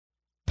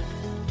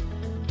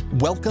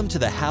Welcome to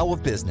The How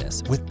of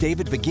Business with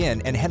David Begin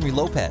and Henry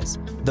Lopez,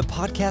 the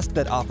podcast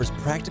that offers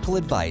practical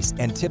advice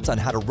and tips on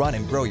how to run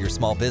and grow your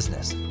small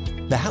business.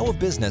 The How of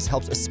Business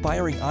helps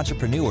aspiring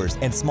entrepreneurs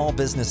and small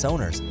business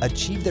owners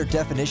achieve their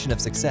definition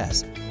of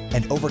success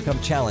and overcome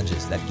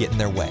challenges that get in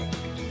their way.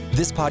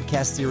 This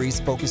podcast series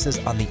focuses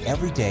on the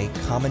everyday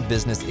common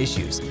business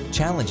issues,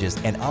 challenges,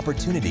 and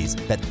opportunities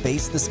that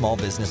face the small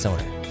business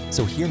owner.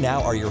 So here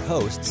now are your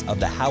hosts of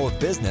The How of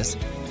Business,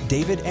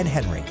 David and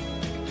Henry.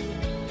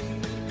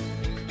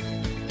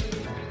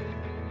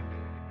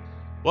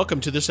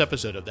 Welcome to this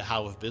episode of The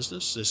How of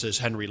Business. This is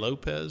Henry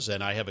Lopez,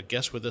 and I have a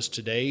guest with us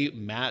today,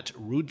 Matt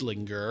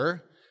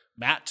Ruedlinger.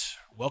 Matt,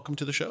 welcome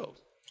to the show.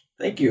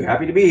 Thank you.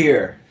 Happy to be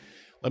here.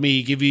 Let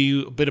me give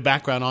you a bit of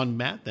background on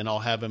Matt, then I'll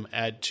have him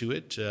add to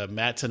it.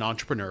 Matt's an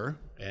entrepreneur,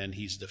 and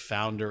he's the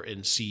founder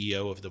and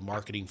CEO of the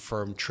marketing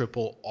firm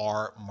Triple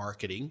R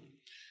Marketing.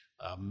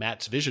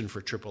 Matt's vision for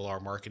Triple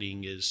R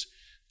Marketing is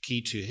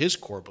key to his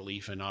core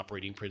belief and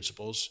operating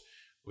principles,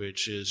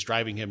 which is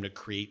driving him to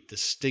create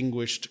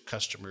distinguished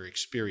customer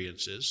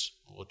experiences.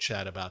 We'll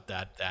chat about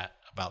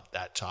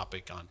that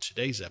topic on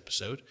today's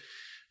episode.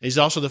 He's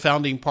also the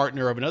founding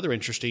partner of another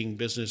interesting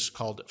business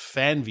called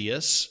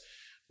Fanvious,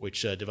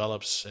 which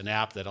develops an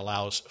app that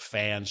allows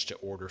fans to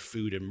order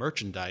food and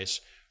merchandise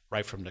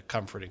right from the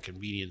comfort and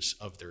convenience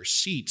of their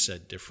seats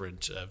at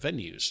different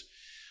venues.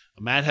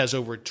 Matt has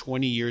over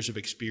 20 years of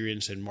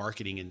experience in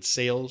marketing and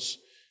sales,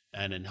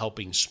 and in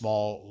helping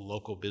small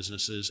local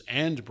businesses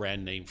and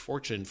brand name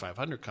Fortune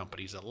 500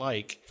 companies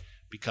alike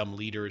become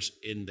leaders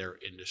in their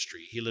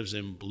industry. He lives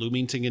in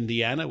Bloomington,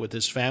 Indiana with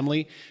his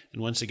family.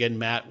 And once again,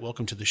 Matt,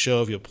 welcome to the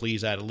show. If you'll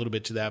please add a little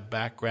bit to that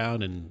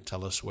background and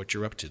tell us what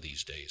you're up to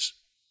these days.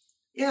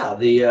 Yeah,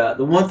 the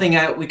one thing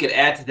we could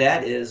add to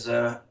that is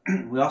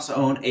we also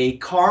own a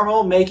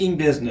caramel making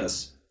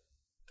business.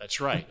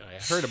 That's right.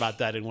 I heard about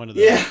that in one of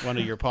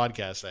your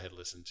podcasts I had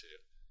listened to.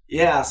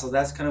 Yeah, so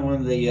that's kind of one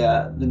of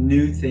the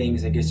new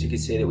things, I guess you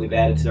could say, that we've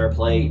added to our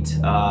plate,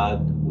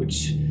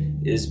 which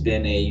has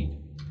been a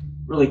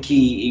really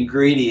key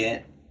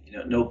ingredient,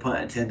 no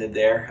pun intended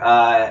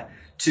there,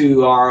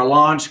 to our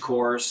launch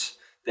course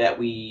that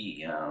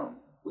we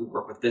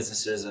work with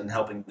businesses and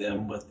helping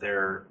them with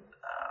their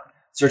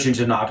search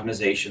engine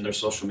optimization, their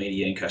social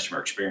media, and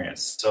customer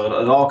experience.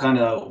 So it all kind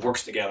of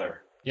works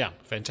together. Yeah,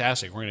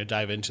 fantastic. We're going to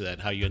dive into that,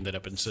 how you ended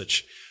up in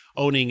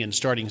owning and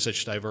starting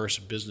such diverse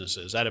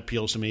businesses. That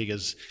appeals to me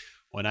because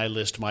when I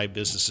list my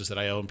businesses that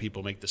I own,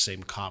 people make the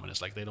same comment. It's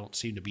like they don't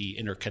seem to be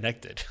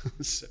interconnected.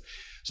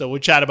 So we'll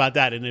chat about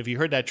that. And if you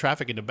heard that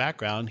traffic in the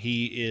background,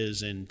 he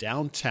is in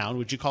downtown.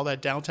 Would you call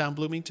that downtown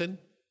Bloomington?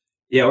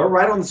 Yeah, we're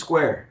right on the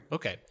square.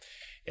 Okay.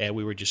 And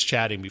we were just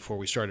chatting before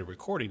we started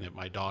recording that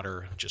my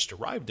daughter just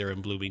arrived there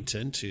in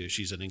Bloomington.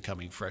 She's an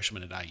incoming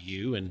freshman at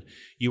IU. And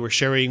you were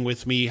sharing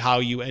with me how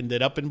you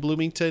ended up in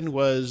Bloomington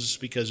was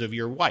because of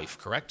your wife,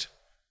 correct?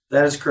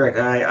 That is correct.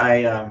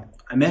 I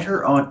met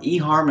her on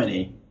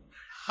eHarmony.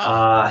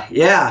 Huh.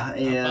 Yeah,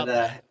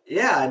 and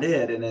yeah, I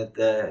did. And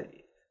it,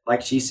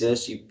 like she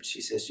says,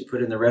 she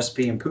put in the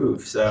recipe and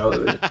poof. So,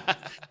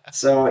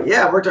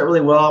 yeah, it worked out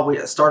really well.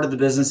 We started the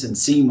business in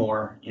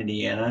Seymour,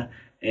 Indiana,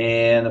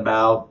 and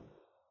about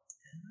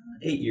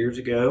 7, 8 years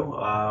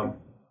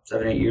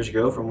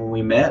ago, from when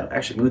we met,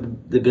 actually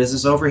moved the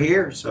business over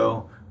here.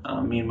 So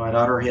me and my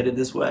daughter are headed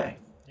this way.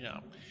 Yeah.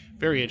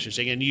 Very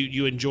interesting. And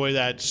you enjoy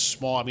that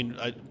small,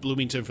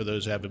 Bloomington, for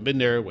those who haven't been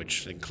there,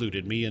 which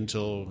included me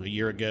until a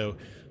year ago,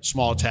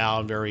 small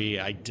town, very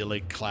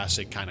idyllic,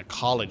 classic kind of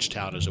college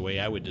town is the way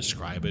I would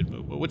describe it.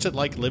 What's it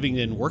like living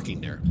and working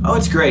there? Oh,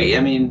 it's great.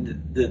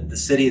 The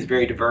city is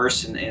very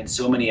diverse and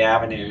so many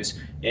avenues.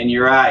 And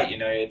you're right,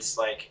 it's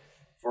like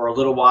for a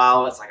little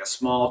while, it's like a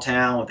small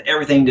town with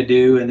everything to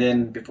do. And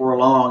then before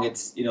long,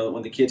 it's,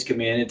 when the kids come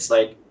in, it's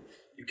like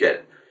you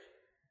get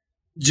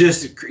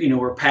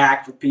we're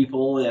packed with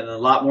people and a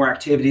lot more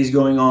activities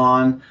going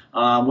on.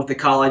 With the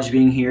college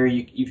being here,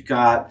 you've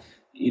got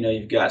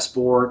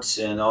sports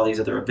and all these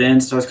other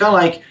events. So it's kind of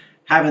like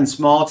having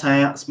small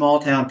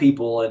town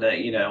people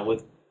and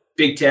with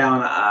big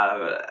town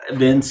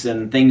events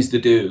and things to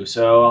do.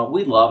 So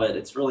we love it.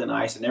 It's really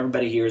nice, and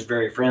everybody here is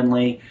very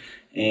friendly,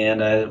 and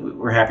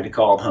we're happy to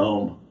call it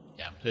home.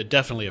 Yeah,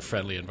 definitely a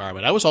friendly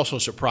environment. I was also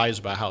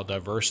surprised by how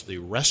diverse the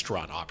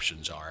restaurant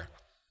options are.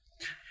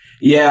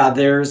 Yeah,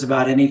 there's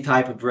about any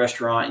type of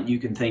restaurant you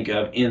can think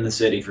of in the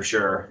city for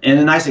sure. And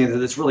the nice thing is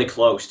that it's really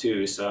close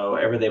too, so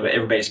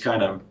everybody's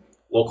kind of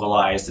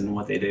localized in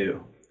what they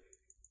do.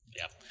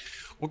 Yeah.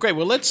 Well, great.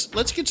 Well, let's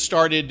get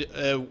started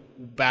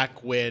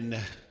back when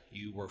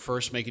you were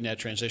first making that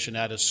transition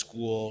out of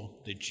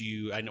school.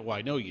 I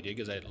know you did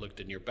because I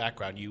looked in your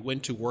background. You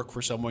went to work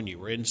for someone, you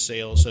were in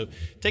sales. So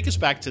take us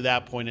back to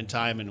that point in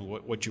time and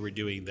what you were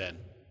doing then.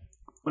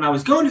 When I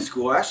was going to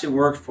school, I actually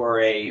worked for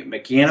a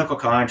mechanical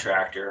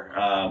contractor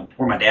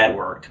where my dad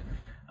worked.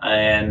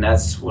 And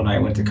that's when I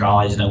went to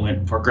college, and I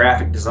went for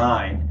graphic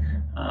design.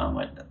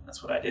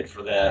 That's what I did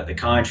for the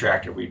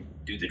contractor. We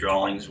do the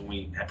drawings when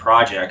we had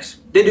projects.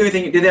 Did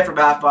that for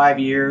about 5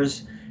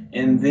 years.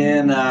 And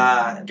then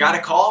got a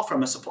call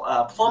from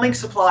a plumbing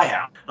supply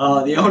house.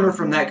 The owner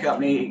from that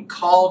company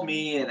called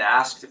me and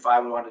asked if I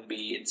wanted to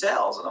be in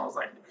sales. And I was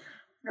like,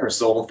 I've never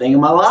sold a thing in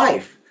my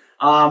life.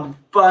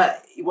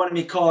 But he wanted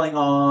me calling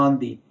on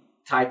the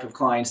type of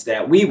clients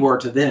that we were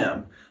to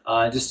them,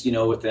 just,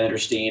 with the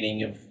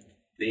understanding of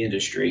the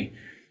industry.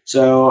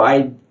 So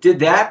I did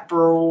that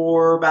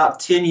for about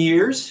 10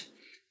 years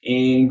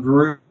and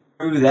grew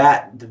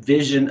that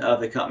division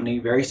of the company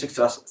very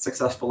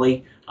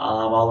successfully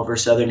all over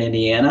Southern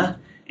Indiana.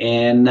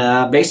 And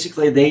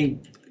basically they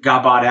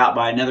got bought out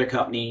by another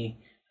company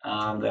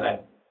that I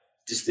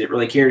just didn't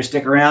really care to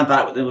stick around.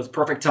 Thought it was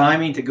perfect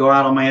timing to go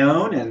out on my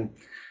own. And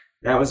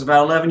that was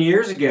about 11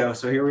 years ago.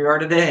 So here we are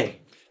today.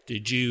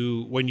 Did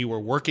you, when you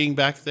were working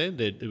back then,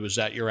 was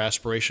that your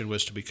aspiration,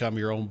 was to become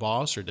your own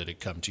boss, or did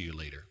it come to you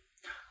later?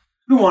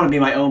 I wanted to be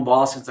my own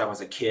boss since I was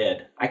a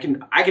kid. I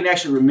can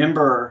actually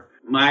remember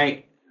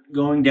my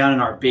going down in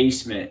our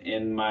basement,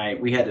 and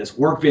we had this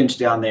workbench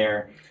down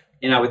there,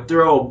 and I would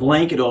throw a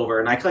blanket over,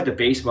 and I collected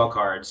baseball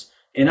cards,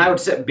 and I would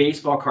set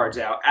baseball cards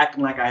out,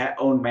 acting like I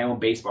owned my own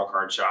baseball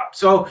card shop.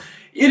 So,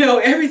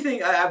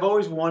 everything, I've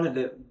always wanted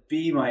to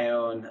be my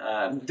own,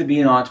 to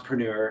be an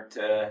entrepreneur,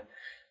 to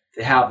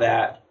have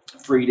that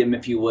freedom,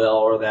 if you will,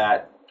 or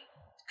that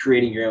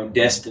creating your own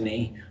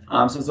destiny.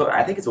 So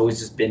I think it's always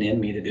just been in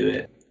me to do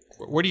it.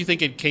 Where do you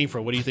think it came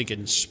from? What do you think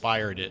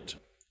inspired it?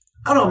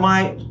 I don't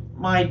know.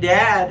 My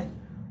dad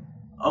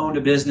owned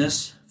a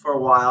business for a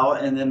while,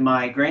 and then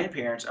my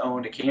grandparents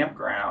owned a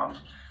campground.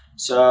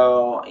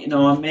 So,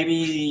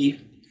 maybe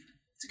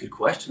it's a good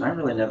question. I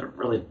really never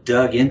really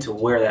dug into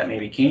where that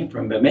maybe came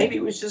from, but maybe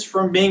it was just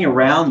from being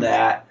around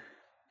that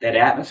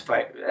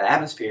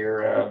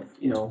atmosphere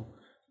of,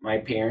 my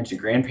parents and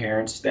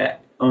grandparents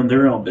that owned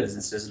their own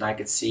businesses, and I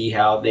could see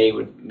how they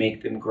would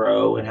make them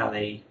grow and how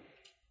they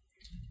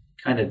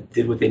kind of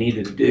did what they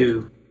needed to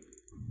do.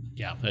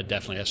 Yeah, that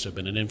definitely has to have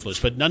been an influence.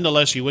 But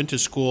nonetheless, you went to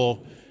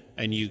school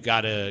and you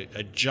got a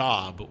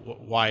job.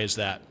 Why is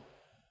that?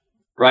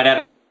 Right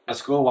out of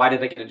school, why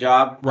did I get a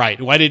job?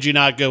 Right. Why did you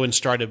not go and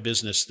start a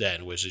business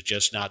then? Was it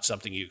just not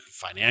something you could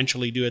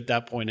financially do at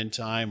that point in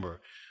time?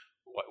 Or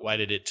why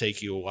did it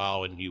take you a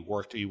while and you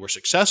were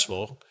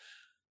successful?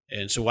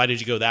 And so why did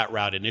you go that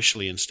route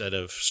initially instead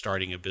of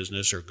starting a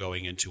business or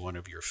going into one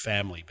of your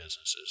family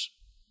businesses?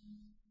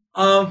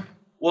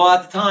 Well,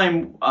 at the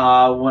time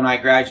when I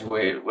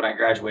graduated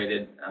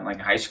in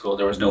high school,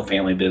 there was no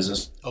family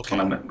business. Okay.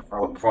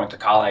 Before I went to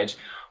college.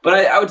 But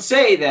I would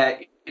say that,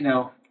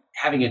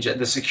 having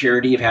the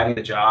security of having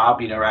the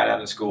job, right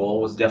out of school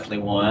was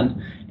definitely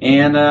one.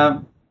 And I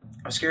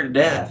was scared to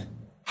death.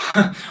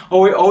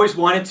 Always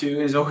wanted to.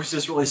 I was always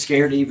just really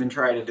scared to even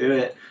try to do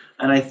it.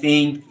 And I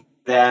think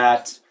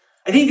that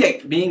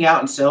being out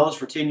in sales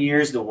for 10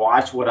 years to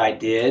watch what I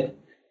did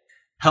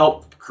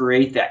helped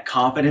create that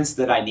confidence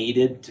that I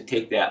needed to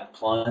take that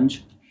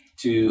plunge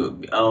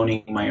to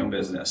owning my own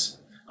business.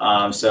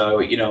 So,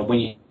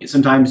 when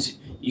sometimes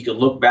you can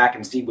look back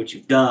and see what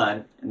you've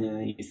done, and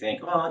then you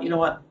think, well, you know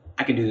what?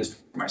 I can do this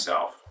for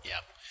myself. Yeah.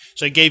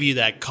 So it gave you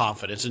that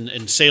confidence,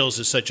 and sales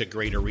is such a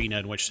great arena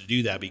in which to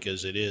do that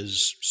because it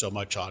is so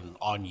much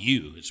on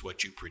you. It's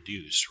what you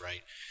produce,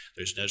 right?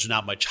 There's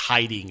not much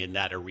hiding in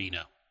that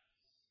arena.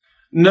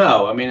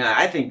 No, I mean,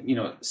 I think,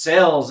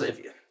 sales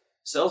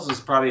is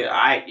probably,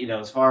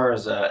 as far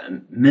as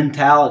a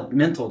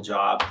mental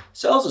job,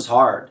 sales is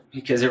hard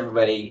because a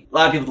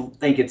lot of people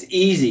think it's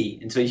easy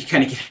until you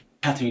kind of get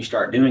out there and you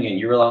start doing it and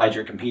you realize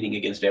you're competing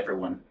against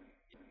everyone.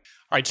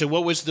 All right. So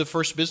what was the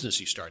first business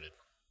you started?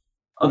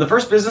 The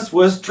first business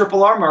was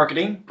R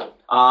Marketing.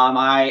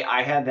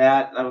 I had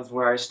that. That was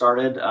where I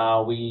started.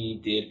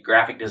 We did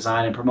graphic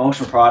design and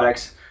promotional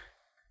products.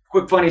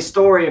 Quick funny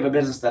story of a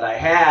business that I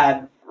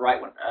had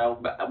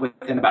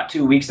within about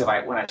 2 weeks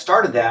when I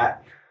started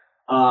that.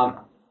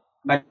 About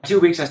 2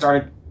 weeks, I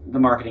started the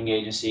marketing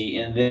agency,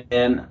 and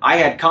then I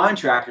had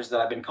contractors that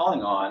I've been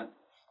calling on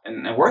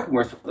and working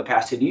with for the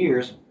past 10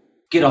 years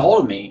get a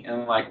hold of me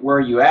and like, where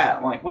are you at?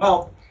 I'm like,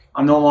 well,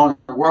 I'm no longer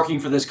working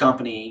for this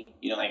company.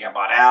 They got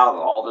bought out,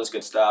 all this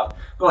good stuff.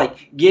 They're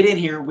like, get in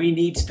here. We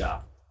need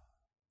stuff.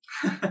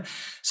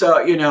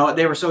 So,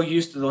 they were so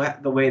used to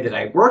the way that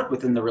I worked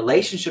within the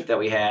relationship that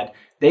we had.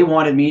 They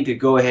wanted me to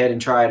go ahead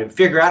and try to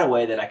figure out a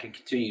way that I could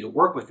continue to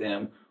work with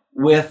them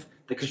with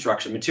the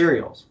construction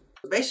materials.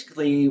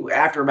 Basically,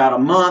 after about a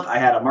month, I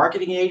had a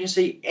marketing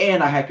agency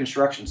and I had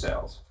construction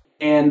sales.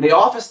 And the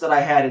office that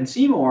I had in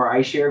Seymour,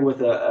 I shared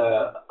with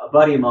a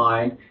buddy of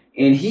mine,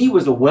 and he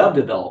was a web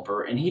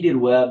developer, and he did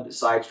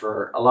websites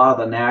for a lot of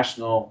the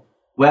national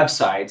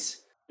websites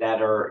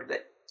that are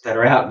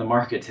out in the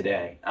market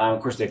today. Of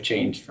course, they've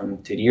changed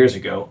from 10 years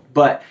ago.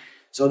 But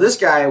so this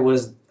guy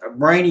was a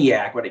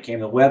brainiac when it came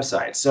to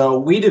websites. So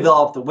we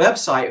developed the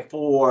website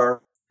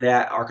for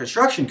our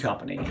construction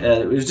company.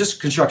 It was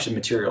just construction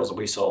materials that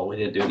we sold. We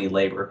didn't do any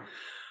labor.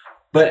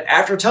 But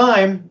after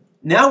time,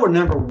 now we're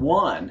number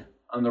one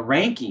on the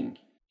ranking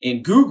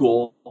in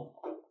Google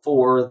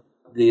for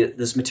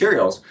this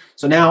materials.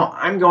 So now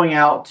I'm going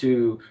out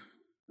to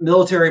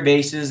military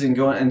bases and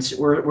going, and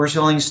we're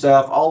selling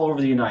stuff all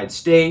over the United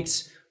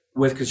States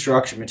with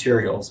construction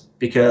materials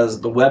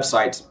because the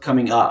website's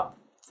coming up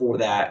for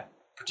that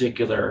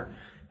particular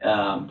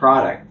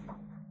product.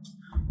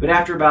 But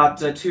after about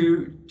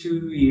two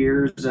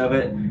years of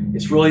it,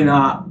 it's really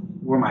not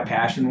where my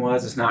passion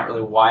was. It's not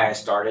really why I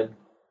started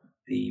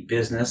the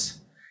business.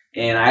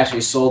 And I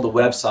actually sold the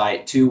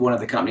website to one of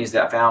the companies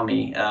that found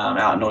me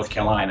out in North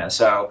Carolina.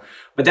 So,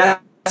 but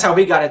that's how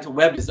we got into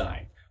web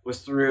design,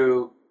 was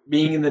through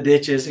being in the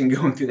ditches and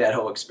going through that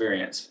whole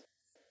experience.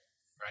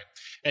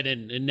 Right.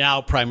 And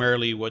now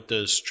primarily what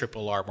does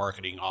Triple R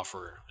Marketing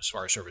offer as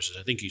far as services?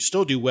 I think you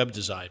still do web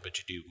design, but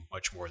you do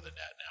much more than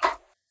that now.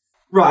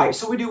 Right.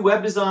 So we do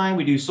web design,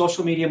 we do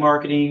social media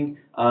marketing.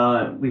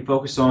 We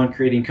focus on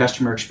creating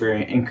customer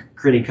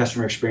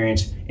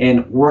experience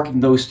and working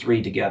those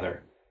three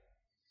together.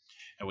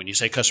 And when you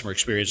say customer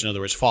experience, in other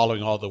words,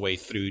 following all the way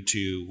through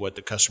to what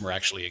the customer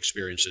actually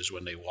experiences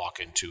when they walk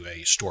into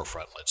a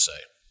storefront, let's say.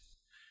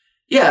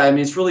 Yeah, I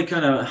mean, it's really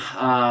kind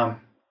of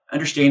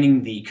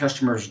understanding the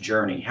customer's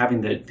journey,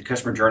 having the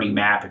customer journey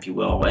map, if you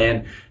will,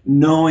 and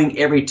knowing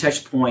every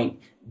touch point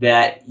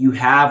that you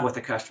have with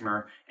the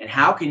customer and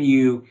how can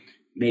you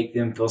make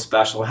them feel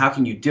special, how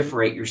can you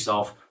differentiate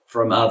yourself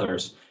from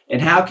others,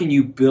 and how can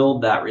you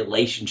build that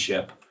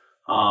relationship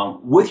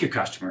with your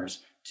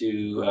customers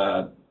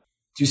to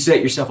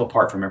set yourself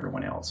apart from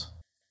everyone else.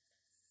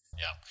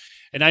 Yeah.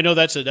 And I know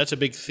that's a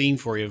big theme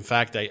for you. In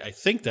fact, I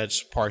think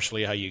that's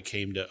partially how you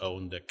came to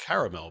own the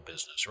caramel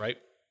business, right?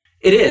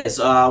 It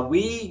is.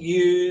 We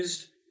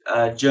used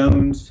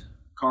Jones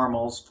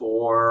caramels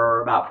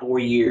for about 4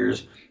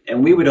 years,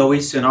 and we would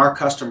always send our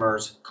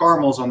customers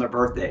caramels on their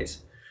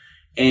birthdays.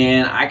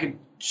 And I could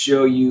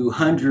show you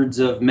hundreds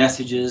of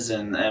messages,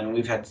 and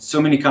we've had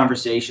so many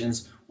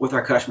conversations with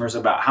our customers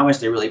about how much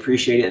they really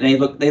appreciate it,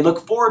 and they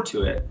look forward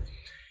to it.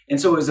 And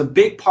so it was a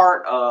big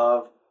part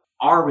of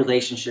our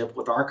relationship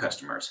with our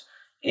customers.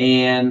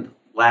 And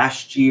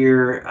last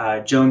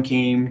year, Joan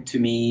came to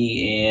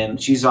me,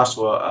 and she's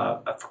also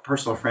a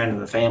personal friend of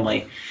the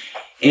family.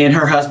 And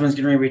her husband's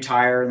going to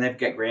retire, and they've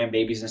got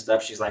grandbabies and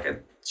stuff.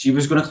 She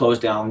was going to close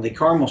down the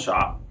caramel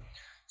shop.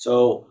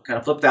 So kind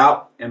of flipped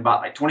out and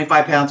bought like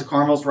 25 pounds of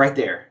caramels right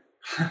there.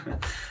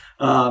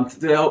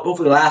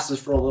 Hopefully last us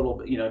for a little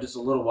bit, just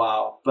a little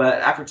while. But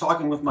after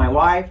talking with my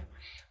wife,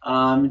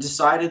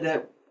 decided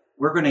that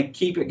we're going to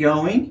keep it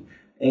going.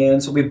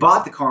 And so we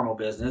bought the caramel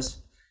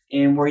business,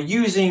 and we're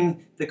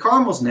using the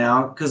caramels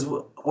now because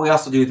we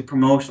also do the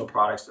promotional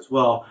products as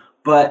well.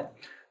 But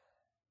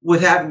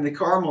with having the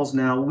caramels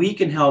now, we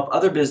can help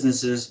other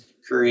businesses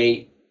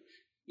create,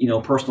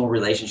 personal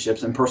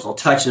relationships and personal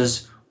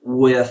touches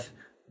with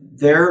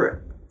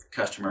their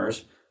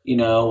customers,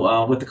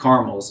 with the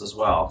caramels as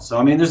well. So,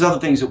 I mean, there's other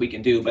things that we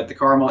can do, but the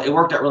caramel, it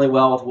worked out really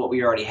well with what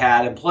we already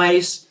had in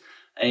place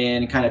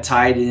and kind of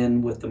tied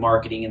in with the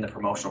marketing and the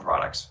promotional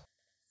products.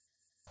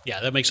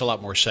 Yeah, that makes a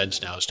lot more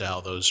sense now as to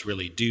how those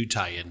really do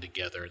tie in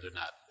together. They're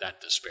not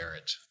that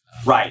disparate.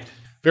 Right.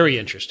 Very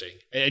interesting.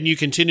 And you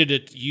continue to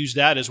use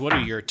that as one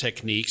of your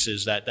techniques,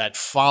 is that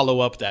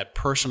follow-up, that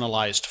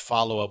personalized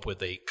follow-up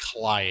with a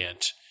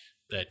client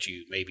that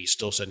you maybe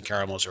still send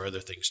caramels or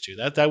other things to.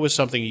 That was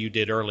something you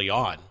did early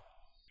on.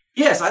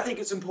 Yes, I think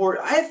it's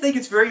important. I think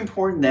it's very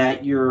important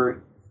that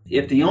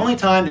if the only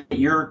time that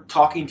you're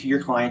talking to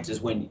your clients is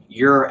when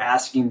you're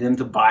asking them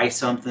to buy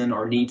something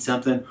or need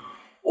something,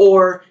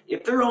 or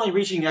if they're only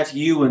reaching out to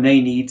you when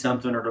they need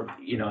something or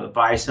to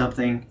buy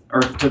something,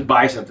 or to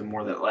buy something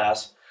more than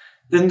less,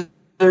 then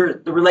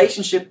the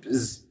relationship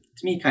is,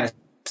 to me, kind of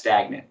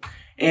stagnant.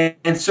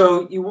 And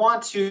so you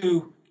want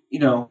to,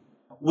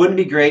 wouldn't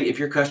it be great if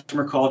your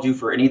customer called you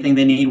for anything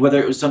they need,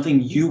 whether it was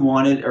something you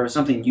wanted or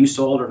something you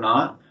sold or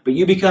not, but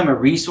you become a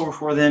resource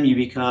for them. You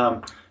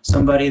become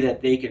somebody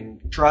that they can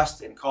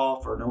trust and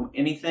call for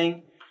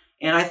anything.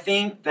 And I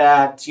think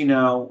that,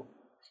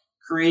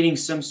 creating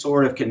some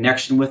sort of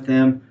connection with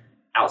them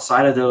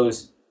outside of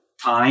those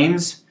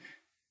times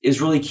is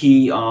really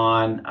key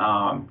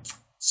on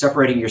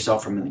separating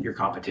yourself from your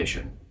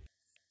competition.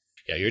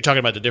 Yeah, you're talking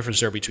about the difference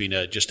there between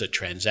just a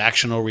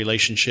transactional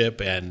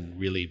relationship and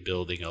really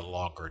building a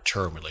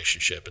longer-term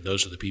relationship. And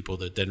those are the people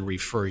that then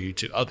refer you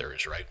to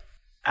others, right?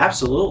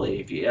 Absolutely.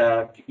 If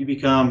you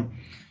become,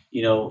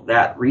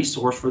 that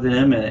resource for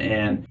them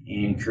and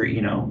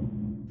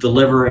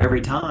deliver every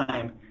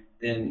time,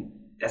 then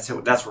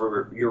that's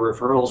where your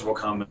referrals will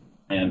come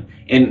in.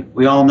 And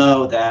we all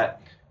know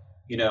that,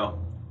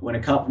 when a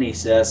company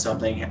says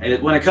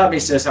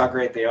how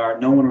great they are,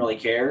 no one really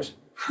cares.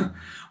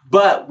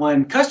 But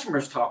when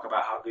customers talk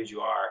about how good you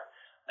are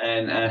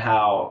and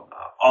how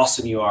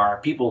awesome you are,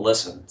 people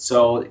listen.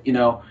 So,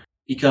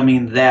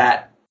 having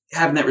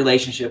that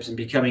relationships and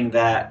becoming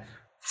that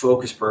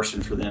focused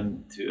person for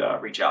them to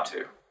reach out to.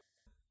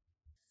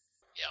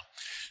 Yeah.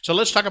 So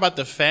let's talk about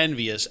the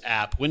Fanvious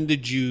app. When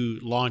did you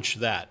launch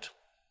that?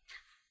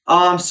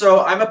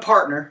 So I'm a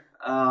partner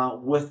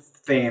with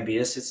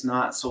Fanvious. It's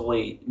not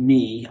solely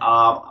me.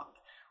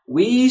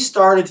 We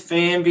started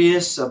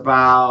Fanvious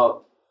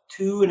about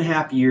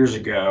 2.5 years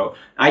ago.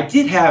 I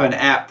did have an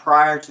app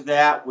prior to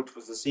that, which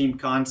was the same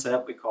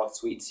concept. We called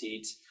Sweet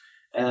Seats.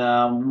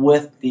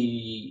 With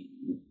the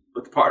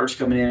partners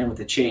coming in with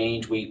the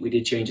change, we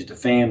did change it to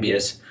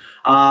Fanvious.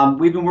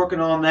 We've been working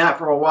on that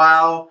for a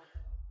while.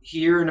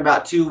 Here in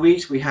about 2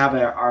 weeks, we have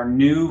our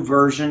new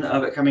version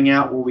of it coming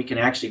out where we can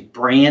actually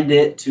brand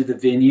it to the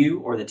venue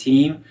or the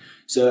team.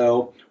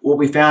 So what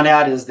we found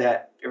out is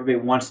that everybody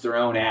wants their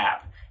own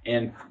app.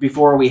 And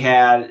before we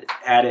had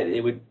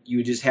it, you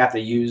would just have to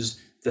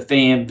use the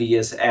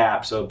Fanvious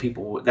app. So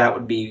that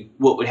would be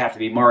what would have to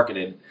be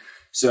marketed.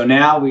 So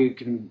now we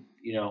can,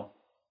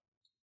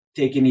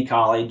 take any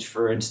college,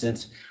 for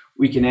instance,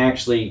 we can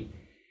actually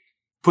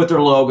put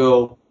their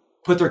logo,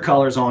 put their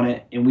colors on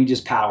it, and we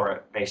just power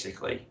it,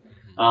 basically.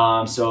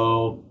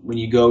 So when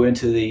you go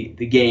into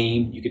the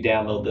game, you could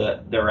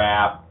download their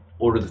app,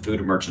 order the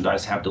food or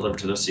merchandise, have it delivered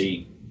to the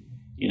seat,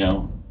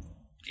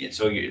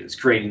 So it's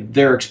creating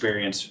their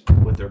experience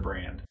with their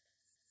brand.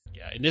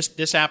 Yeah, and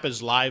this app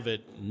is live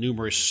at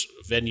numerous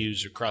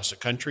venues across the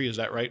country, is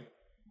that right?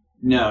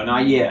 No,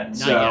 not yet.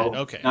 Not yet,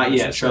 okay. Not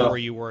yet. I'm sure where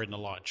you were in the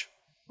launch.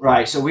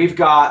 Right. So we've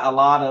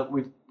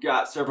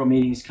got several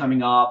meetings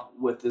coming up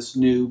with this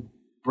new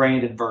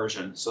branded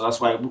version. So that's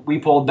why we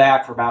pulled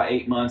back for about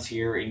 8 months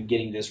here in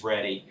getting this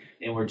ready.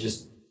 And we're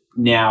just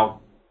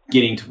now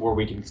getting to where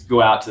we can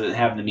go out to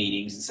have the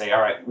meetings and say,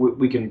 all right,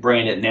 we can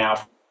brand it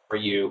now for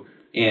you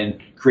and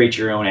create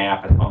your own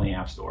app on the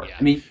App Store. Yeah.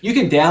 I mean, you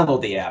can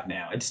download the app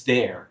now. It's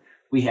there.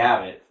 We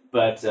have it.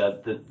 But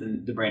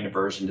the branded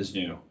version is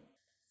new.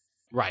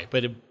 Right,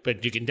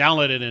 but you can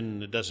download it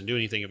and it doesn't do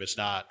anything if it's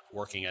not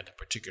working at the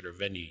particular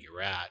venue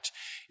you're at.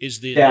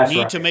 Is the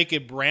need to make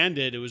it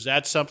branded, was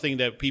that something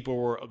that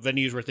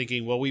venues were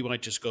thinking, well, we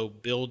might just go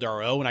build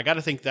our own? I got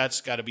to think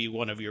that's got to be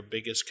one of your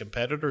biggest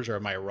competitors, or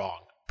am I wrong?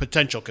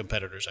 Potential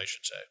competitors, I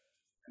should say.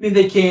 I mean,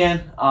 they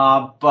can,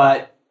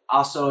 but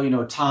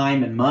also,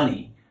 time and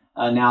money.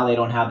 Now they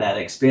don't have that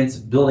expense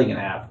of building an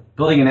app.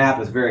 Building an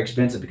app is very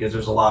expensive because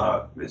it's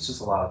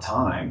just a lot of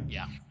time.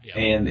 Yeah.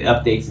 And the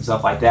updates and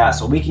stuff like that.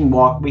 So we can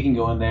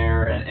go in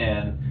there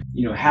and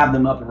have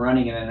them up and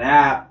running in an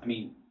app. I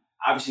mean,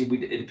 obviously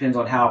it depends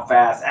on how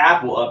fast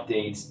Apple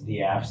updates the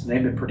apps.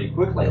 They've been pretty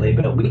quick lately,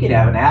 but we could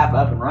have an app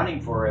up and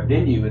running for a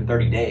venue in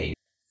 30 days.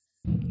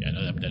 Yeah,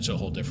 no, that's a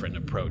whole different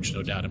approach.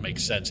 No doubt it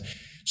makes sense.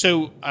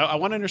 So I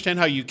want to understand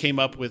how you came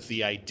up with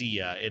the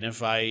idea. And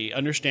if I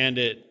understand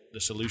it,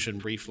 the solution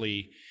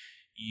briefly,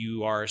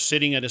 you are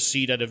sitting at a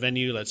seat at a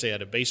venue, let's say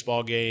at a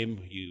baseball game,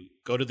 you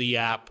go to the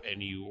app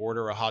and you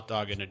order a hot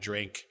dog and a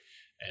drink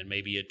and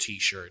maybe a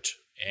T-shirt,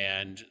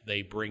 and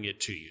they bring it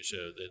to you. So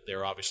that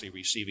they're obviously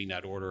receiving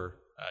that order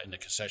in the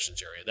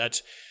concessions area.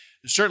 That's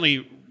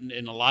certainly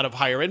in a lot of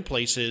higher end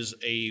places,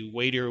 a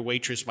waiter or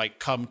waitress might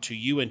come to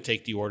you and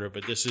take the order,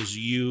 but this is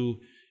you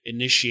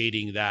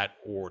initiating that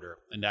order.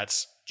 And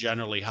that's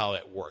generally how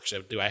it works.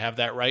 Do I have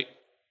that right?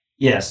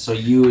 Yes. So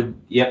you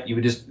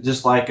would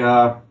just like,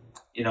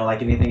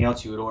 like anything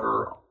else you would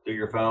order through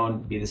your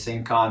phone, be the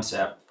same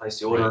concept. Place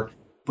the order, right.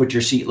 Put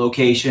your seat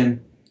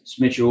location,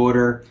 submit your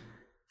order.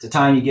 At the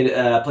time you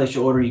place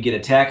your order, you get a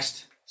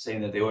text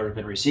saying that the order has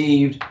been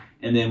received.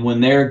 And then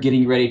when they're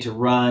getting ready to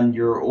run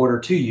your order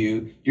to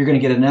you, you're going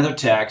to get another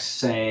text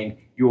saying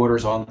your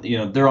order's on.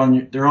 They're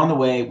on the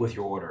way with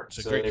your order.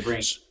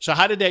 So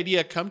how did the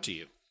idea come to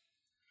you?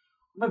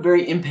 I'm a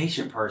very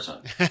impatient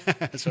person.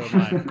 So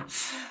am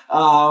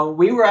I.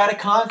 We were at a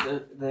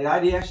concert. The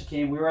idea actually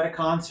came. We were at a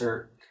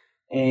concert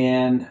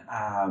and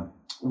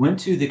went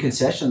to the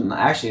concession,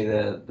 actually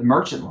the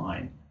merchant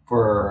line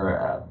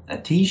for a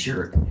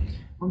T-shirt.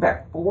 Went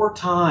back 4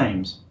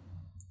 times,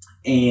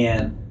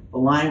 and the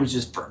line was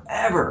just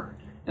forever.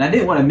 And I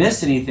didn't want to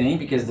miss anything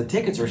because the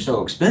tickets are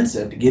so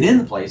expensive to get in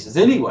the places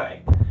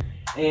anyway.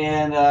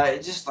 And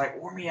it just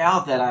wore me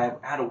out that I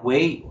had to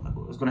wait. I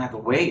was going to have to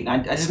wait, and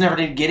I just never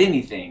did get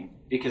anything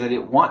because I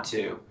didn't want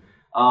to.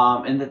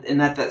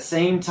 And at that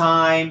same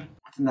time,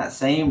 in that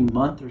same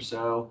month or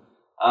so,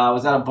 I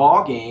was at a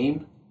ball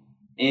game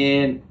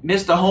and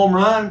missed a home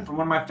run from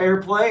one of my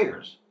favorite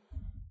players.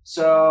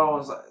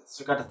 So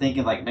I got to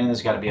thinking, man,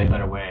 there's got to be a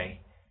better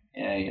way.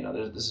 And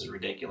this is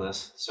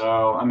ridiculous.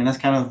 So I mean, that's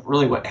kind of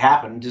really what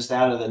happened, just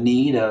out of the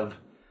need of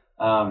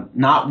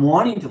not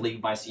wanting to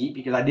leave my seat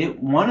because I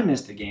didn't want to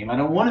miss the game. I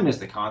don't want to miss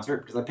the concert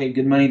because I paid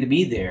good money to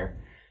be there.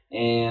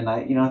 And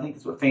I think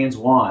that's what fans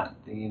want.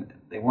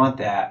 They want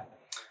that.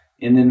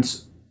 And then,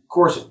 of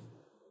course,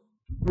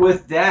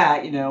 with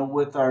that,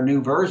 with our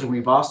new version,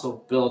 we've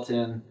also built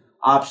in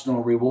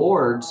optional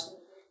rewards.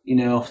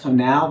 So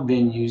now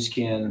venues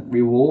can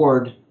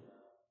reward,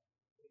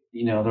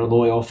 their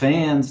loyal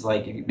fans.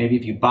 Like maybe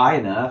if you buy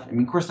enough. I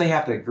mean, of course, they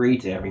have to agree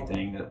to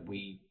everything that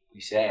we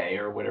say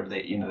or whatever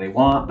they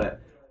want. But it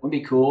would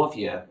be cool if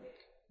you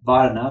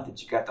bought enough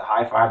that you got to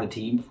high five the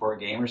team before a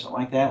game or something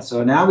like that.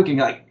 So now we can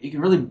you can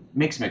really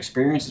make some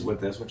experiences with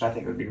this, which I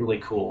think would be really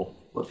cool.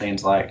 What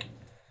fans like.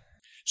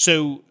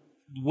 So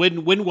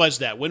when was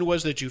that? When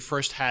was that you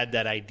first had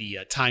that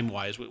idea, time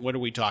wise? What are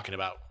we talking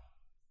about?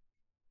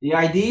 The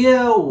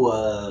idea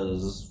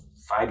was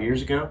 5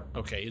 years ago.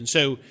 Okay, and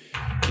so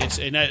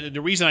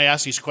the reason I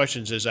ask these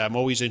questions is I'm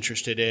always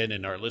interested in,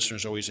 and our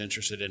listeners are always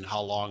interested in,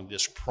 how long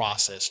this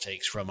process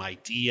takes from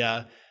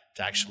idea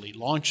to actually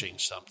launching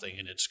something,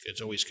 and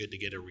it's always good to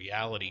get a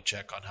reality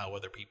check on how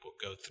other people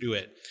go through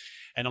it.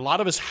 And a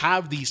lot of us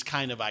have these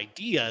kind of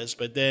ideas,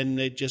 but then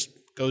it just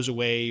goes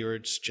away, or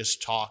it's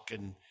just talk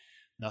and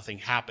nothing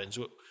happens.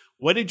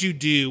 What did you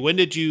do? When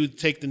did you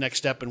take the next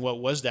step, and what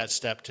was that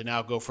step to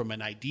now go from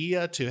an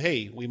idea to,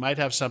 hey, we might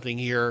have something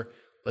here,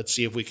 let's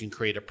see if we can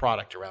create a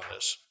product around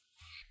this?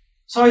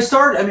 So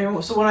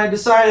so when I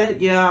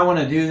decided, I want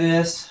to do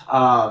this,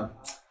 I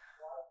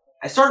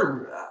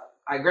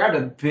grabbed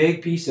a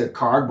big piece of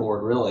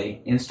cardboard,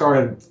 really, and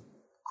started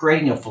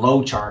creating a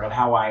flow chart of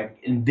how I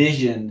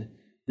envisioned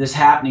this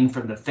happening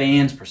from the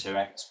fans'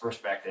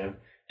 perspective,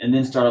 and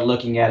then started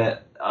looking at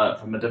it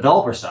from a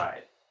developer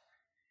side.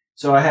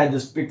 So I had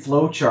this big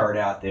flow chart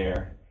out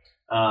there,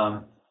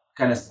 kind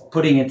of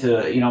putting it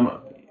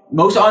to,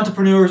 most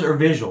entrepreneurs are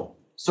visual.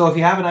 So if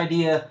you have an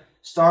idea,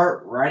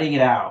 start writing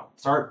it out.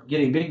 Start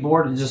getting a big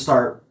board and just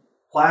start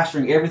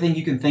plastering everything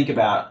you can think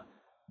about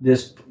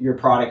your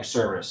product or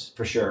service,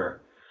 for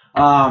sure.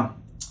 Then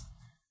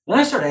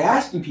I started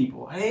asking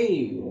people,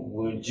 hey,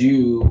 would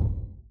you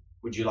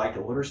like to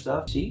order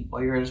stuff,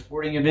 while you're at a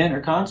sporting event or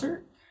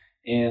concert?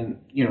 And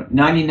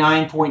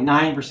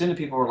 99.9% of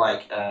people were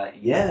like,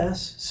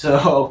 yes.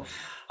 So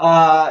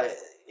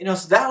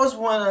so that was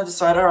when I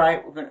decided, all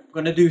right, we're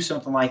going to do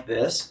something like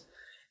this.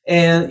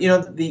 And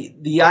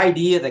the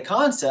idea, the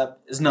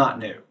concept is not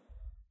new,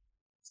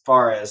 as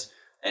far as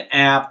an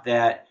app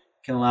that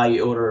can allow you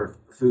to order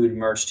food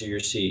merch to your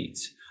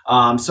seats.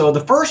 So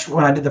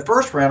when I did the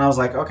first round, I was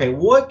like, okay,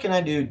 what can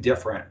I do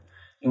different?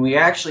 And we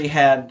actually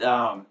had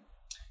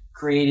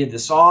created the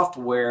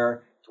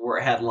software where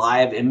it had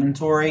live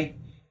inventory,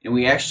 and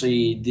we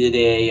actually did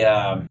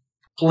a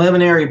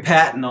preliminary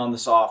patent on the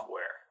software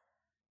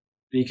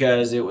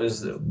because the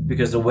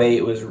way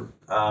it was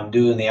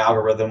doing the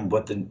algorithm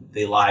with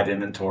the live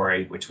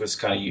inventory, which was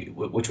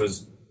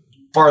as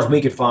far as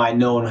we could find,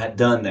 no one had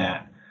done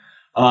that.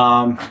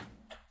 But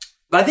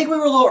I think we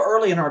were a little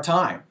early in our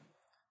time.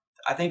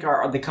 I think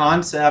the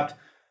concept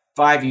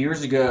 5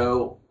 years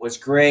ago was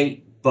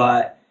great,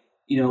 but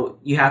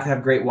you have to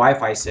have great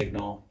Wi-Fi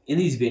signal in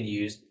these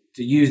venues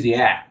to use the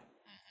app.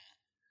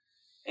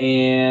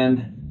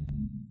 And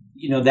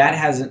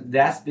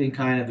that's been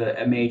kind of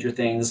a major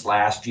thing this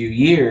last few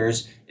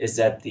years, is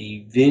that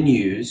the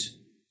venues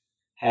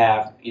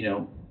have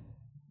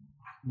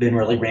been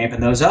really ramping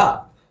those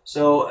up.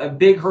 So a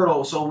big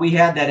hurdle. So we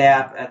had that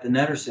app at the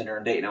Nutter Center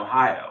in Dayton,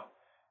 Ohio,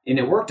 and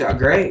it worked out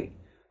great.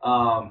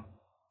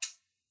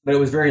 But it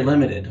was very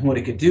limited in what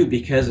it could do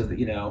because of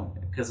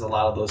a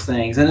lot of those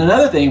things. And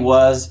another thing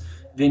was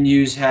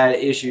venues had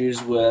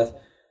issues with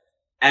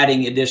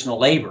adding additional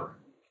labor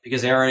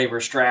because they already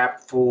were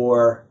strapped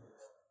for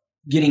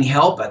getting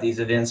help at these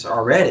events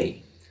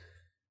already.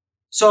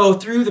 So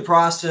through the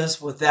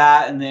process with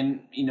that, and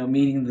then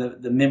meeting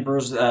the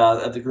members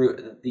of the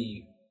group,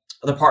 the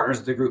other partners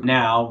of the group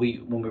now,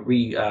 when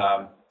we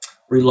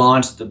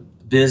relaunched the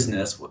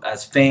business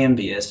as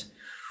Fanvious,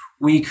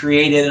 we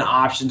created an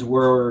option to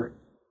where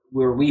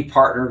we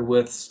partnered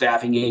with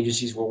staffing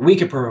agencies where we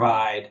could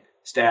provide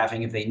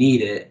staffing if they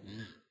need it.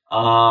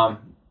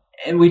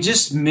 And we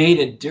just made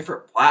a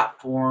different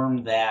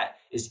platform that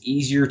is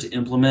easier to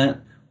implement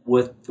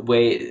with the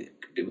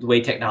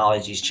way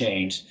technology's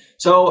changed.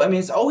 So,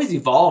 it's always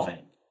evolving.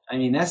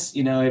 That's,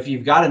 if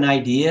you've got an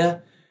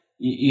idea,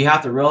 you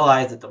have to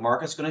realize that the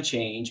market's going to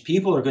change.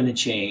 People are going to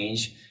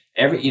change.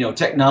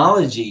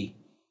 Technology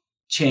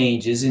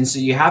changes. And so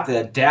you have to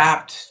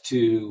adapt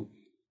to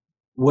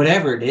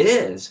whatever it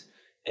is,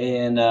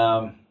 and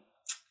kind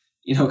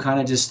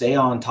of just stay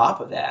on top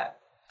of that.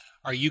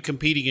 Are you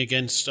competing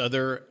against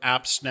other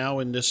apps now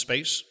in this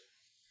space?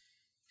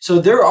 So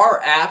there are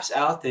apps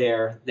out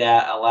there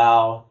that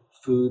allow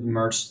food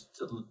merch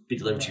to be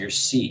delivered to your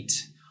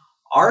seat.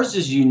 Ours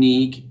is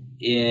unique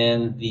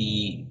in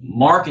the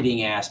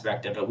marketing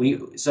aspect of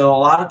it. So a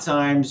lot of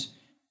times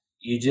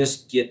you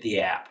just get the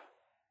app.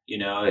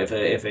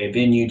 If a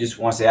venue just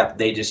wants the app,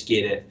 they just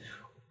get it.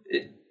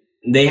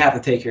 They have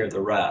to take care of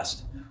the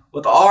rest.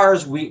 With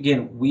ours,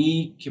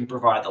 we can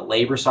provide the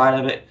labor side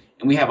of it,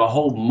 and we have a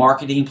whole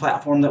marketing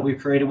platform that we've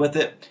created with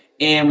it,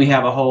 and we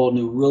have a whole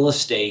new real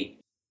estate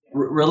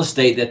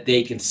that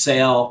they can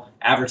sell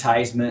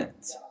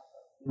advertisements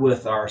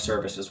with our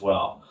service as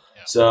well.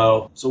 Yeah.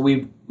 So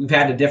we've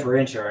had to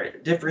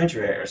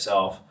differentiate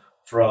ourselves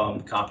from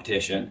the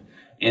competition,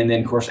 and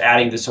then of course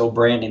adding this whole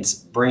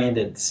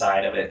branded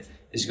side of it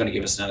is going to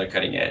give us another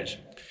cutting edge.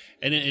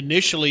 And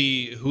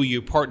initially, who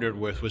you partnered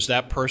with, was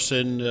that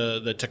person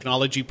the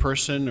technology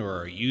person,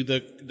 or are you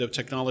the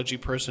technology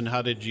person?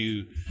 How did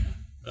you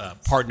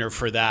partner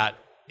for that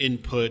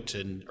input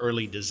and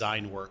early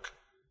design work?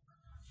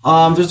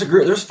 There's a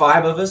group. There's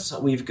 5 of us.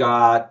 We've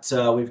got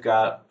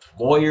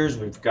lawyers.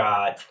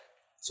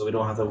 So we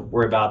don't have to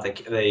worry about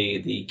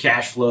the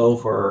cash flow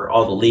for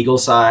all the legal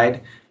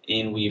side.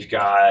 And we've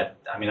got.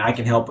 I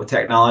can help with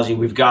technology.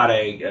 We've got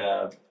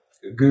a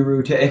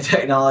guru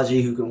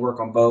technology who can work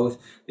on both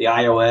the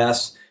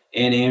iOS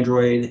and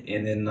Android,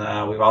 and then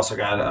we've also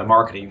got a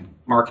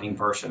marketing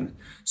person.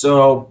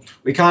 So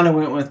we kind of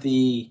went with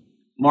the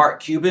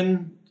Mark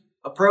Cuban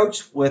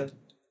approach with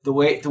the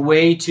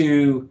way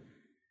to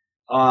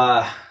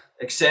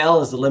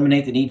excel is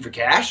eliminate the need for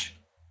cash.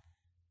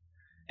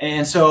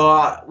 And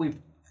so we've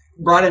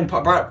brought in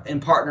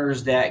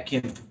partners that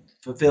can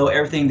fulfill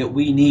everything that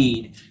we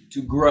need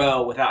to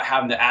grow without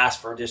having to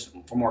ask for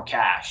more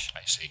cash.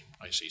 I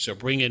see. So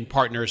bring in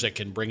partners that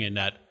can bring in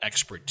that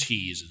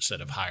expertise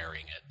instead of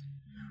hiring it.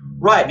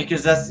 Right,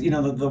 because that's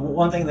the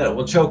one thing that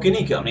will choke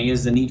any company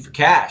is the need for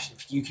cash.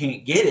 If you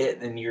can't get it,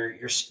 then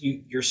you're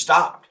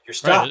stopped. You're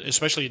stopped. Right,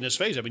 especially in this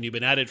phase. I mean, you've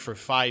been at it for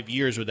 5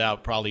 years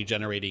without probably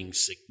generating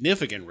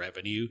significant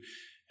revenue,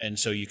 and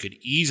so you could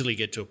easily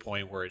get to a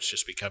point where it's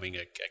just becoming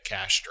a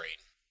cash drain.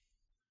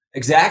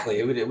 Exactly,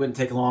 it wouldn't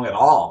take long at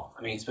all.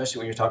 I mean, especially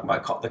when you're talking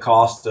about the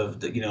cost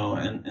of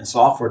and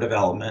software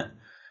development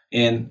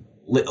and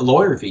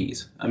lawyer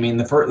fees. I mean,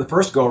 the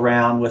first go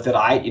around with it,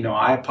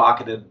 I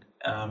pocketed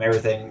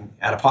everything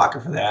out of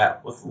pocket for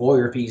that with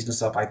lawyer fees and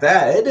stuff like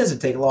that. It doesn't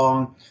take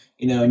long,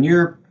 and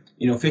you're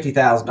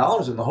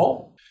 $50,000 in the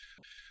hole.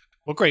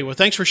 Well, great. Well,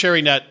 thanks for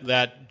sharing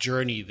that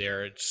journey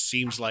there. It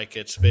seems like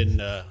it's been,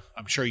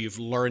 I'm sure you've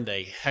learned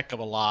a heck of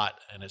a lot,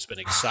 and it's been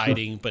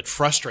exciting, but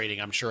frustrating,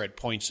 I'm sure, at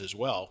points as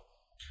well.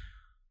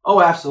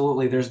 Oh,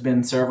 absolutely. There's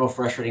been several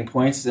frustrating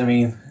points. I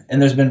mean,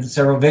 and there's been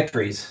several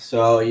victories.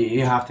 So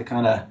you have to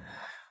kind of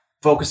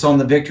focus on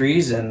the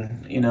victories,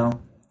 and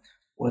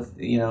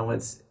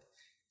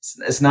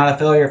it's not a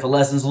failure if a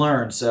lesson's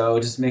learned. So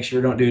just make sure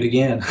you don't do it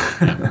again.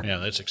 Yeah,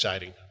 that's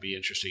exciting. It'll be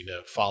interesting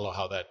to follow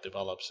how that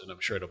develops, and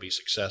I'm sure it'll be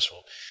successful.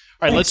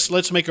 All right,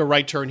 let's make a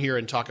right turn here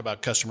and talk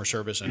about customer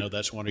service. I know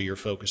that's one of your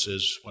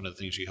focuses, one of the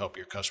things you help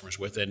your customers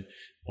with, and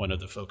one of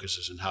the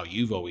focuses in how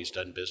you've always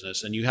done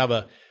business. And you have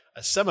a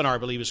seminar, I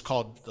believe, is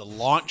called the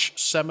Launch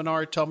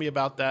Seminar. Tell me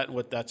about that and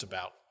what that's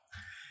about.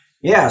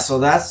 Yeah, so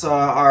that's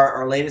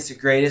our latest and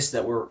greatest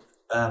that we're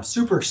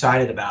super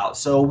excited about.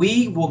 So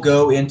we will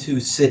go into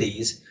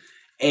cities,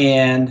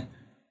 and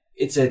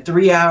it's a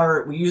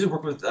 3-hour, we usually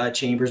work with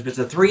chambers, but it's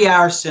a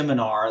 3-hour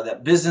seminar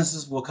that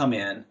businesses will come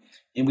in,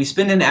 and we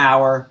spend an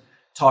hour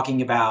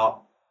talking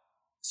about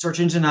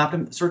search engine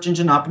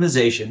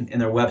optimization in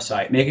their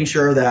website, making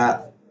sure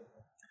that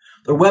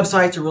their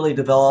websites are really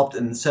developed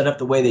and set up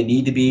the way they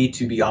need to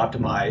be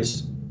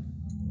optimized,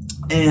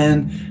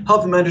 and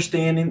help them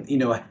understanding,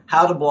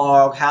 how to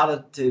blog, how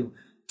to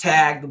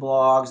tag the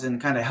blogs, and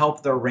kind of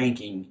help their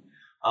ranking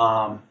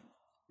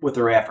with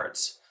their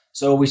efforts.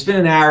 So we spend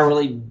an hour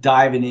really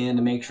diving in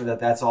to make sure that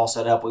that's all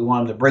set up. We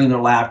want them to bring their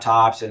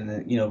laptops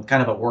and,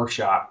 kind of a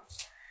workshop.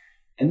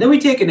 And then we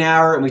take an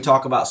hour and we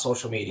talk about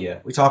social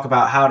media. We talk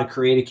about how to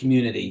create a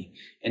community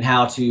and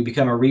how to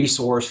become a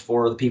resource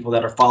for the people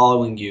that are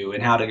following you,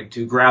 and how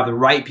to grab the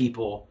right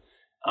people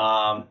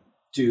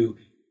to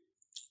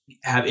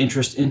have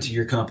interest into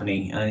your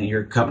company and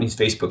your company's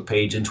Facebook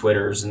page and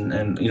Twitters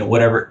and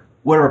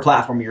whatever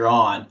platform you're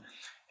on.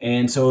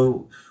 And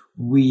so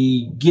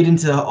we get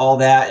into all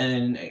that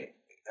and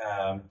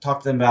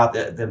talk to them about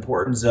the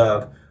importance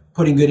of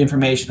putting good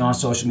information on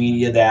social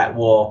media that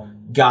will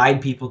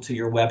guide people to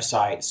your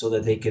website so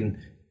that they can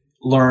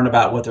learn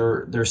about what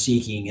they're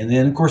seeking. And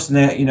then, of course,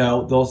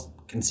 those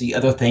can see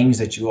other things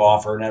that you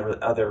offer and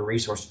other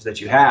resources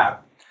that you have.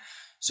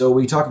 So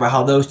we talk about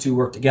how those two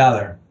work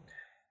together.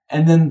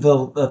 And then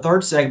the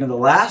third segment, the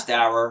last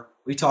hour,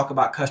 we talk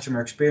about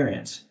customer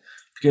experience.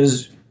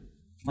 Because,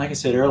 like I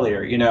said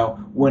earlier,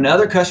 when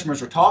other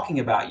customers are talking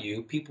about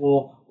you,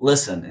 people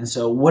listen. And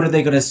so what are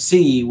they going to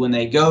see when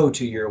they go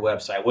to your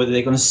website? What are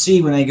they going to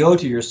see when they go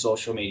to your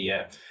social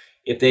media?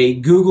 If they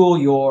Google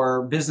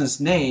your business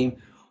name,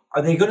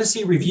 are they going to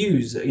see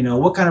reviews?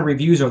 What kind of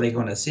reviews are they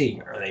going to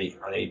see? Are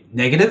they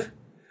negative?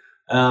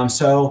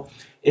 So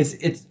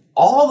it's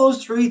all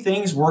those three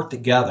things work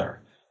together.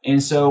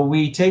 And so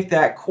we take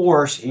that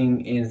course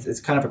and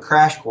it's kind of a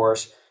crash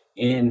course,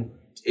 and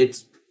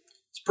it's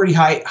pretty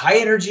high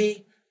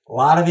energy, a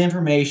lot of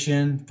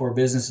information for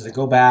businesses to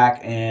go back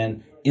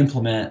and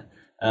implement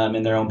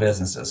in their own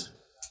businesses.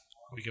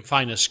 We can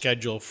find a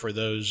schedule for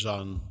those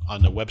on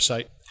the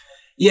website.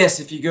 Yes,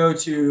 if you go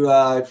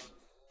to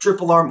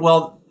Triple R,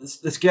 well,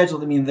 the schedule,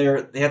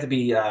 they have to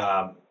be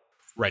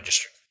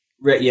registered.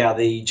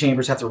 The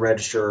chambers have to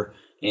register,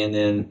 and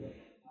then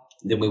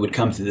we would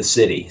come to the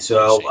city.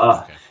 So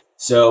okay.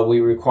 So we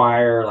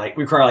require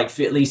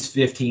at least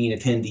 15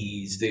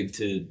 attendees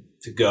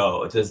to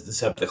go to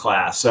set up the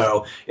class.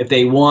 So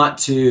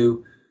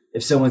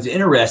if someone's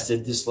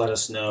interested, just let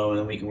us know, and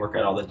then we can work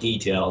out all the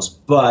details.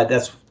 But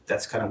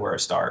that's kind of where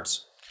it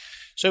starts.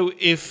 So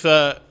if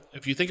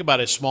you think about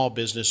a small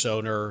business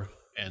owner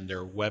and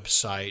their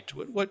website,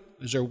 what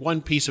is there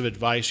one piece of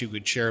advice you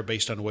could share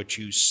based on what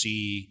you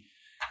see,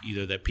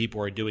 either that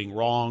people are doing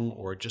wrong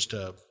or just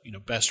a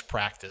best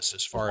practice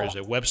as far as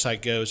a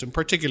website goes, and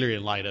particularly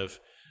in light of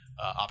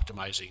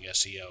optimizing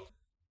SEO?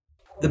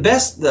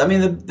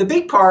 The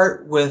big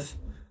part with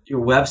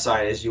your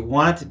website is you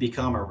want it to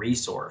become a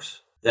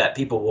resource. that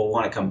people will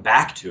want to come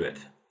back to it.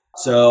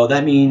 So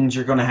that means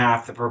you're going to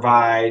have to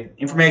provide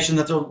information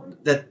that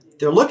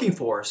they're looking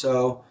for.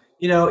 So,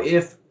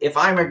 if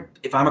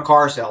I'm a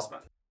car salesman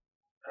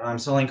and I'm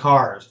selling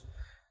cars,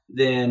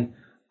 then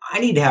I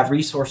need to have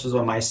resources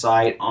on my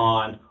site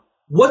on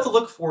what to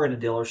look for in a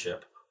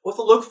dealership, what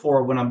to look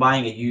for when I'm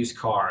buying a used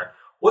car,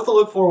 what to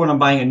look for when I'm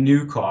buying a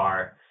new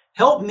car.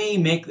 Help me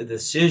make the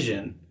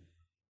decision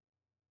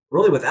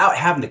really without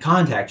having to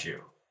contact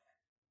you.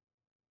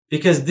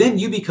 Because then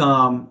you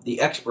become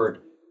the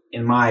expert,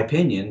 in my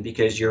opinion,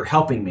 because you're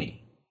helping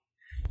me.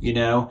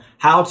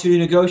 How to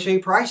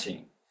negotiate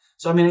pricing.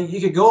 So, you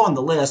could go on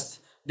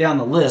down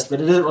the list, but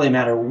it doesn't really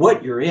matter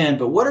what you're in,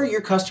 but what are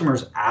your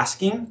customers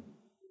asking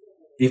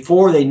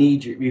before they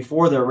need you,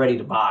 before they're ready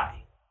to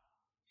buy?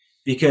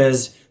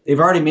 Because they've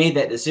already made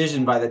that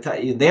decision by the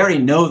time, they already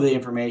know the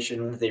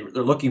information that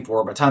they're looking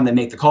for by the time they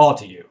make the call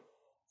to you.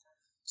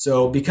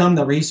 So become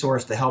the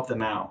resource to help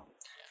them out.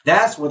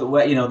 That's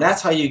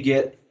that's how you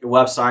get your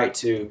website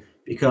to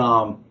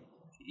become,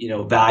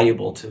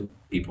 valuable to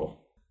people.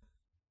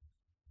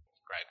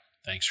 Right.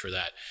 Thanks for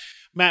that.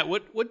 Matt,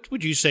 what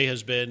would you say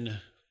has been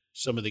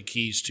some of the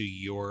keys to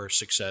your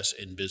success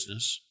in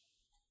business?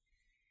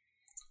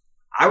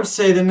 I would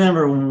say the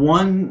number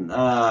one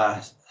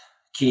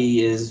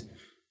key is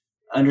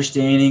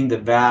understanding the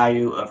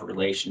value of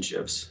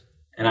relationships.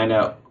 And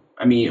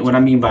what I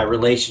mean by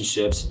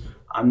relationships,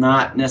 I'm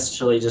not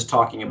necessarily just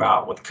talking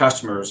about with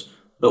customers,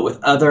 but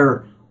with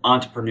other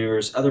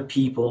entrepreneurs, other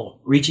people,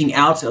 reaching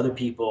out to other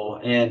people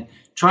and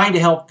trying to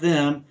help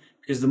them,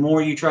 because the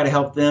more you try to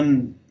help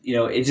them,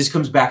 it just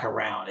comes back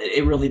around.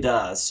 It really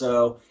does.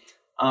 So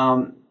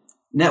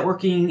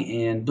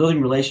networking and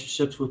building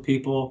relationships with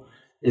people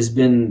has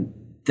been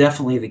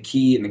definitely the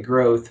key in the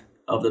growth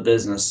of the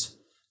business.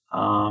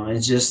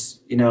 It's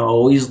just,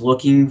 always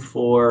looking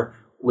for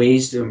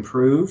ways to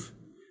improve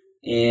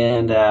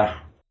and,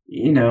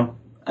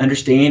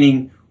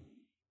 understanding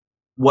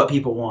what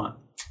people want.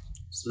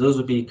 So those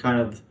would be kind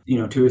of,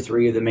 2 or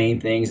 3 of the main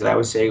things that I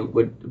would say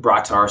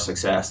brought to our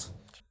success.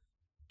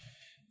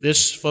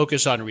 This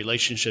focus on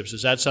relationships,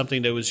 is that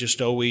something that was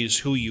just always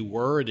who you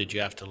were, or did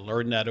you have to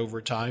learn that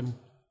over time?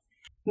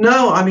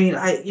 No, I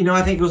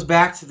think it goes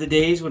back to the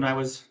days when I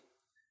was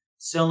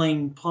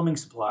selling plumbing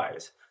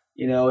supplies,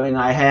 and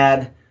I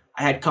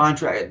had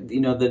contract,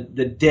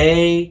 the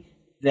day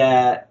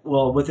that,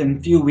 within a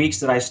few weeks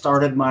that I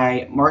started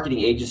my marketing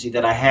agency,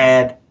 that I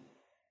had,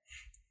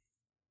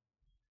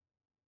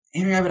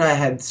 Henry, I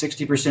had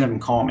 60% of them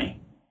call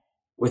me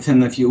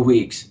within a few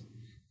weeks.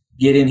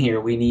 Get in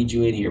here. We need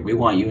you in here. We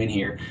want you in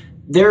here.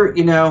 They're,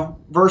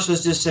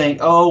 versus just saying,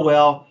 oh,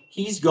 well,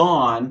 he's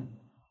gone.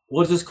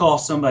 We'll just call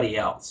somebody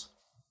else.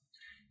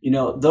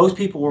 Those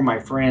people were my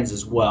friends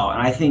as well.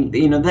 And I think,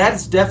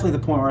 that's definitely the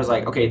point where I was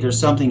like, okay, there's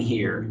something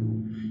here.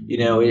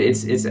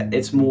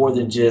 It's more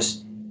than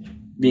just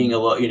being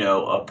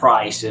a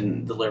price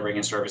and delivering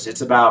a service.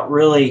 It's about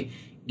really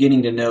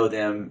getting to know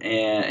them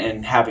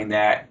and having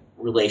that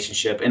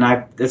relationship. And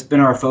that's been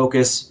our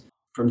focus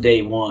from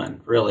day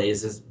one, really,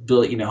 is this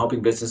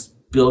helping business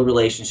build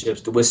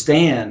relationships to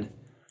withstand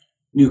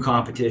new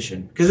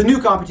competition. Because the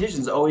new competition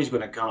is always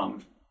going to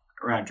come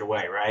around your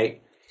way,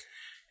 right?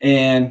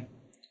 And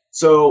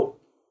so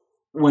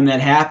when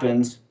that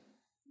happens,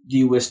 do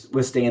you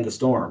withstand the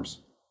storms?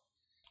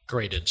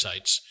 Great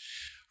insights.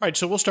 All right,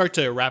 so we'll start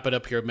to wrap it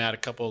up here, Matt. A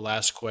couple of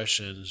last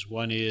questions.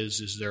 One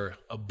is there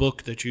a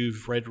book that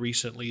you've read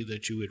recently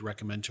that you would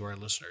recommend to our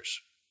listeners?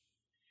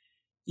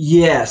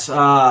 Yes.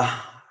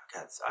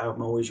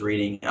 I'm always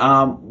reading.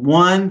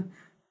 One,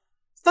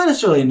 it's not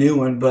necessarily a new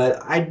one,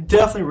 but I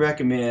definitely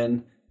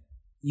recommend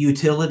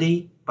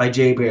Utility by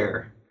Jay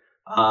Baer.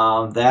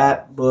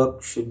 That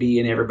book should be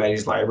in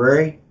everybody's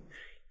library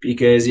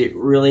because it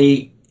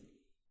really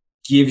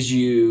gives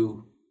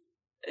you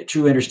a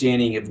true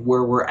understanding of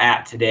where we're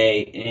at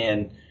today.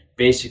 And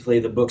basically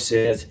the book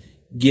says,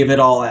 give it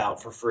all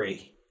out for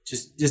free.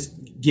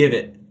 Just give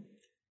it.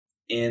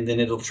 And then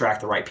it'll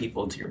attract the right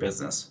people into your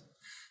business.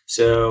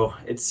 So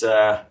it's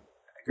a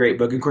great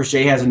book. Of course,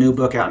 Jay has a new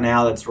book out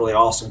now that's really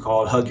awesome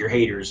called Hug Your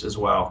Haters as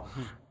well.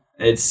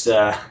 It's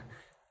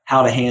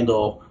how to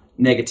handle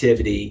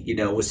negativity.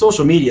 With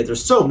social media,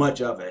 there's so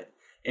much of it.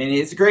 And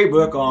it's a great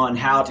book on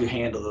how to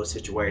handle those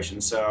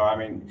situations. So,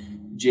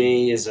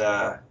 Jay is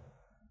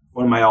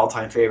one of my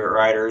all-time favorite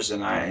writers,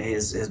 and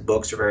his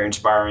books are very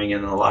inspiring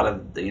and a lot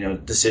of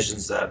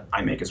decisions that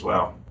I make as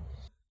well.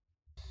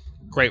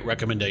 Great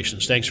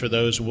recommendations. Thanks for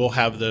those. We'll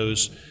have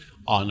those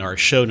on our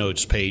show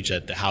notes page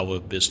at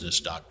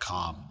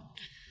thehowofbusiness.com.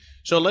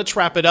 So let's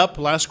wrap it up.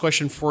 Last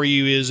question for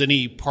you is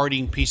any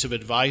parting piece of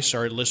advice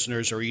our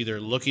listeners are either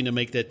looking to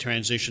make that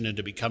transition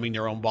into becoming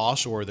their own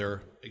boss, or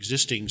they're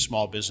existing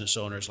small business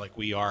owners like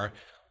we are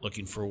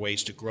looking for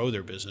ways to grow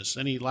their business.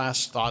 Any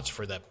last thoughts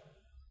for them?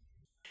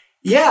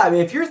 Yeah,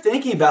 if you're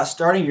thinking about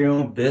starting your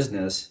own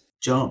business,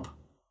 jump.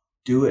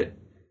 Do it.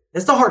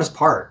 That's the hardest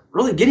part.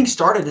 Really, getting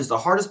started is the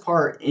hardest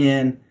part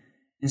in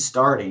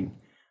starting.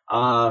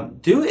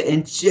 Do it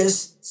and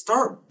just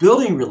start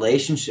building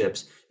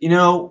relationships.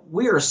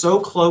 we are so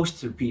close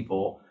to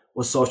people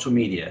with social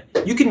media.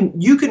 You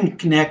can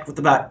connect with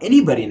about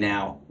anybody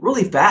now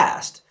really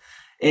fast.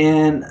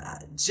 And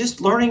just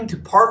learning to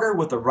partner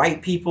with the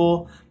right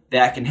people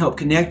that can help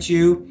connect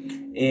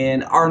you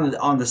and are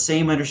on the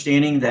same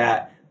understanding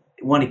that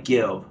want to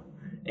give.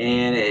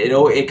 And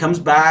it comes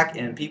back,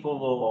 and people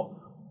will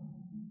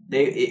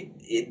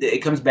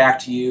it comes back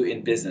to you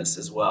in business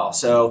as well.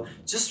 So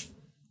just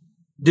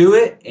do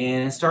it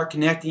and start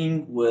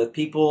connecting with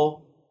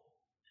people,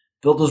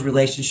 build those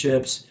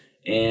relationships,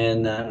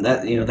 and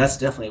that's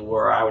definitely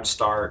where I would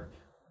start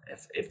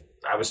if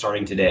I was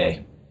starting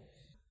today.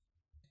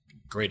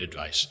 Great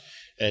advice.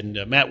 And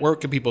Matt, where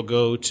can people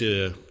go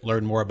to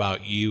learn more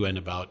about you and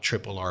about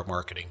Triple R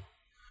Marketing?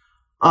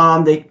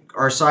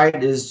 Our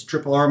site is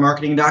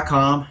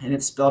triplrmarketing.com, and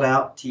it's spelled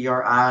out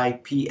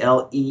TRIPLER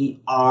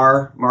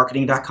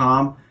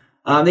marketing.com.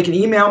 They can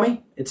email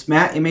me. It's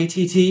Matt,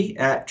 MATT,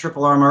 at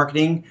Triple R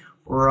Marketing.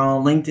 We're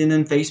on LinkedIn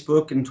and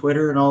Facebook and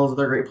Twitter and all those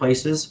other great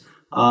places.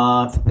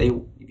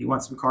 If you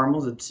want some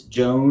caramels, it's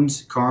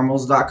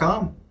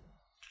jonescaramels.com.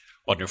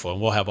 Wonderful.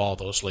 And we'll have all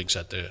those links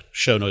at the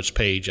show notes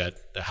page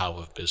at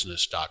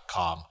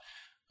thehowofbusiness.com.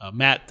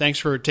 Matt, thanks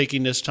for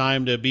taking this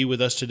time to be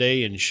with us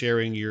today and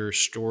sharing your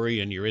story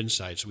and your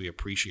insights. We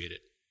appreciate it.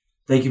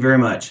 Thank you very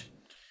much.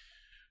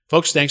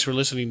 Folks, thanks for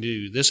listening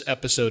to this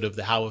episode of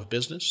The How of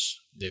Business.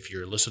 If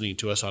you're listening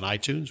to us on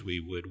iTunes, we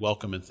would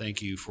welcome and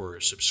thank you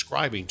for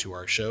subscribing to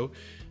our show.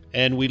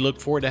 And we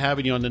look forward to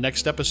having you on the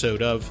next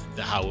episode of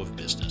The How of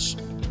Business.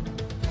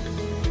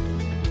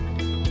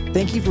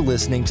 Thank you for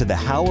listening to The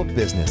How of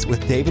Business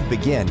with David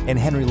Begin and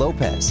Henry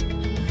Lopez.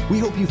 We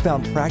hope you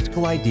found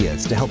practical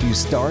ideas to help you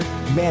start,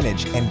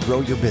 manage, and grow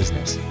your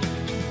business.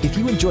 If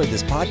you enjoyed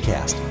this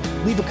podcast,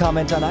 leave a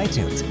comment on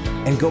iTunes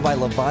and go by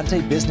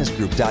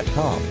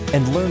LevanteBusinessGroup.com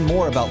and learn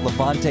more about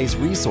Levante's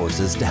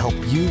resources to help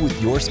you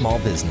with your small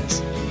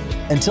business.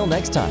 Until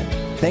next time,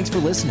 thanks for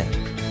listening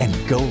and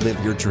go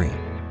live your dream.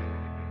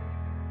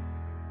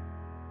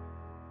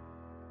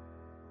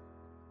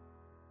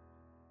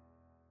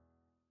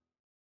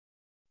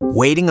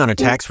 Waiting on a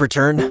tax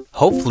return?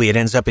 Hopefully it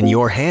ends up in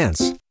your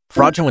hands.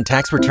 Fraudulent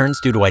tax returns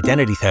due to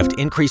identity theft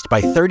increased by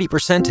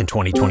 30% in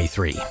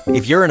 2023.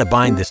 If you're in a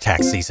bind this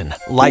tax season,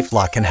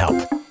 LifeLock can help.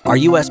 Our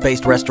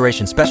U.S.-based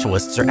restoration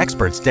specialists are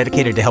experts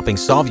dedicated to helping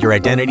solve your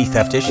identity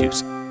theft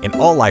issues. And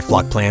all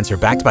LifeLock plans are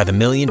backed by the $1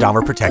 Million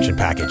Protection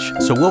Package.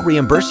 So we'll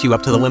reimburse you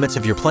up to the limits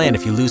of your plan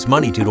if you lose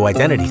money due to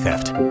identity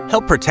theft.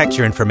 Help protect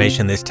your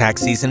information this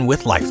tax season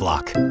with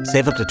LifeLock.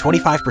 Save up to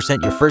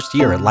 25% your first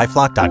year at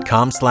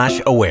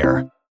LifeLock.com/aware.